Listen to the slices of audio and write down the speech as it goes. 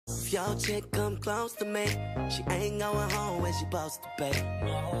If your chick come close to me, she ain't going home when she supposed to be.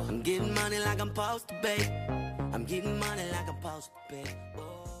 I'm getting money like I'm supposed to be. I'm getting money like I'm supposed to be.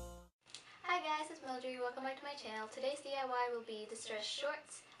 Hi guys, it's Mildred. Welcome back to my channel. Today's DIY will be distress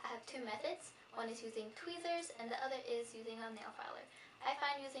shorts. I have two methods. One is using tweezers and the other is using a nail filer. I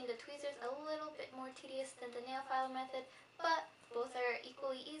find using the tweezers a little bit more tedious than the nail filer method, but both are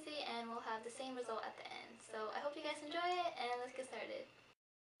equally easy and will have the same result at the end. So I hope you guys enjoy it, and let's get started.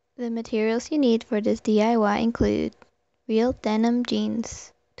 The materials you need for this DIY include real denim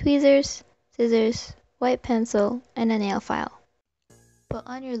jeans, tweezers, scissors, white pencil, and a nail file. Put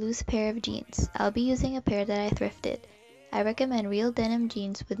on your loose pair of jeans. I'll be using a pair that I thrifted. I recommend real denim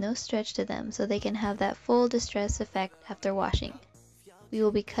jeans with no stretch to them so they can have that full distress effect after washing. We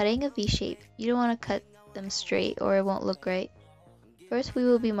will be cutting a V shape. You don't want to cut them straight or it won't look right. First, we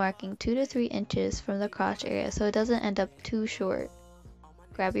will be marking 2 to 3 inches from the crotch area so it doesn't end up too short.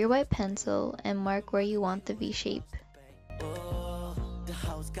 Grab your white pencil and mark where you want the V shape.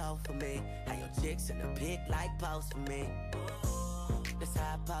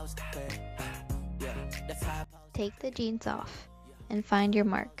 Take the jeans off and find your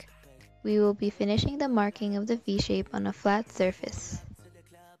mark. We will be finishing the marking of the V shape on a flat surface.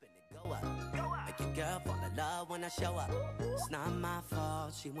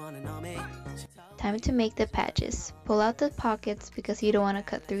 Time to make the patches. Pull out the pockets because you don't want to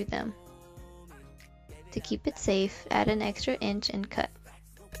cut through them. To keep it safe, add an extra inch and cut.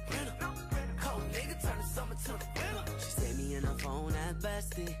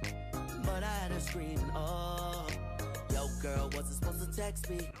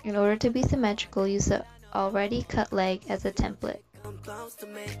 In order to be symmetrical, use the already cut leg as a template.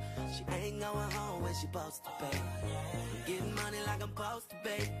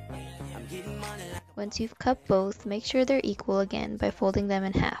 Once you've cut both, make sure they're equal again by folding them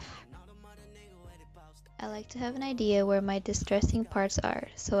in half. I like to have an idea where my distressing parts are,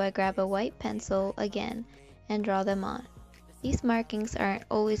 so I grab a white pencil again and draw them on. These markings aren't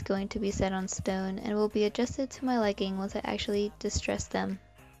always going to be set on stone and will be adjusted to my liking once I actually distress them.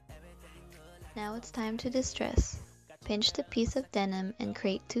 Now it's time to distress. Pinch the piece of denim and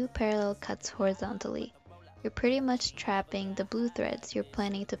create 2 parallel cuts horizontally. You're pretty much trapping the blue threads you're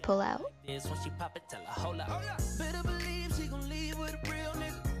planning to pull out.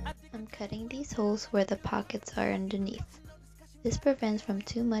 I'm cutting these holes where the pockets are underneath. This prevents from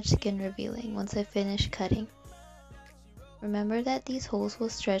too much skin revealing once I finish cutting. Remember that these holes will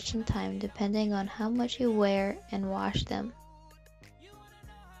stretch in time depending on how much you wear and wash them.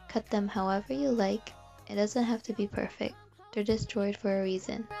 Cut them however you like. It doesn't have to be perfect. They're destroyed for a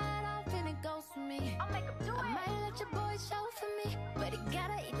reason.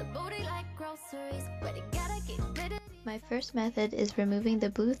 My first method is removing the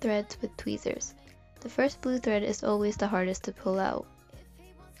blue threads with tweezers. The first blue thread is always the hardest to pull out,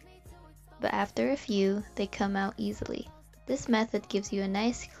 but after a few, they come out easily. This method gives you a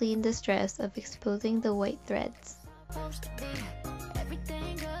nice clean distress of exposing the white threads.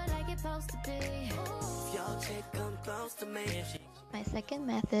 My second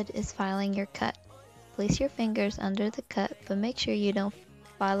method is filing your cut. Place your fingers under the cut, but make sure you don't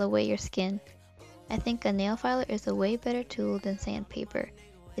file away your skin. I think a nail filer is a way better tool than sandpaper.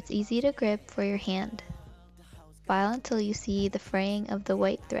 It's easy to grip for your hand. File until you see the fraying of the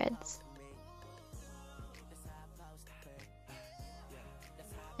white threads.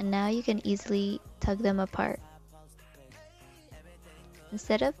 And now you can easily tug them apart.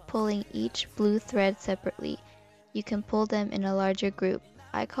 Instead of pulling each blue thread separately, you can pull them in a larger group.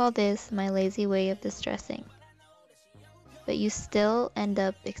 I call this my lazy way of distressing. But you still end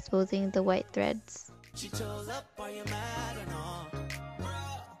up exposing the white threads.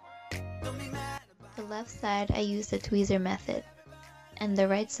 The left side I use the tweezer method, and the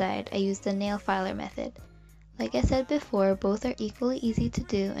right side I use the nail filer method. Like I said before, both are equally easy to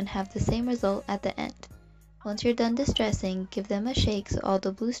do and have the same result at the end. Once you're done distressing, give them a shake so all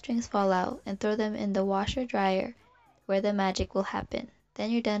the blue strings fall out and throw them in the washer dryer where the magic will happen.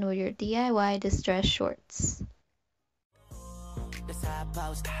 Then you're done with your DIY distress shorts. I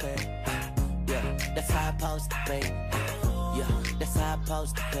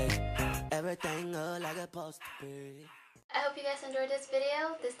hope you guys enjoyed this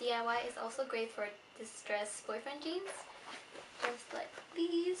video. This DIY is also great for distressed boyfriend jeans, just like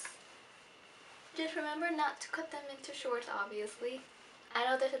these. Just remember not to cut them into shorts, obviously. I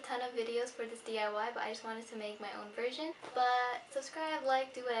know there's a ton of videos for this DIY, but I just wanted to make my own version. But subscribe,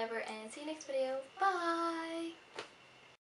 like, do whatever, and see you next video. Bye!